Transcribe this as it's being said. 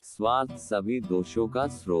स्वार्थ सभी दोषों का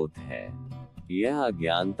स्रोत है। यह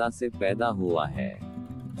अज्ञानता से पैदा हुआ है।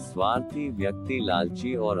 स्वार्थी व्यक्ति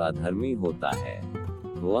लालची और अधर्मी होता है।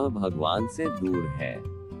 वह भगवान से दूर है।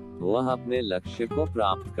 वह अपने लक्ष्य को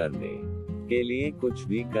प्राप्त करने के लिए कुछ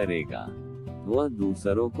भी करेगा। वह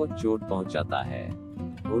दूसरों को चोट पहुंचाता है,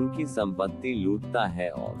 उनकी संपत्ति लूटता है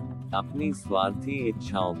और अपनी स्वार्थी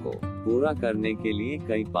इच्छाओं को पूरा करने के लिए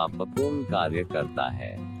कई पापपूर्ण कार्य करता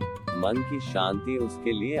है। मन की शांति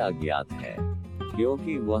उसके लिए अज्ञात है,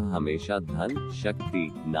 क्योंकि वह हमेशा धन,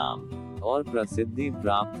 शक्ति, नाम और प्रसिद्धि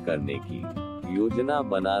प्राप्त करने की योजना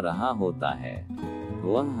बना रहा होता है।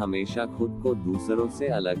 वह हमेशा खुद को दूसरों से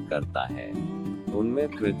अलग करता है।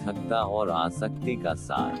 उनमें पृथकता और आसक्ति का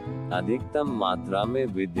सार अधिकतम मात्रा में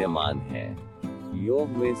विद्यमान है। योग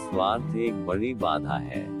में स्वार्थ एक बड़ी बाधा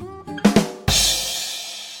है।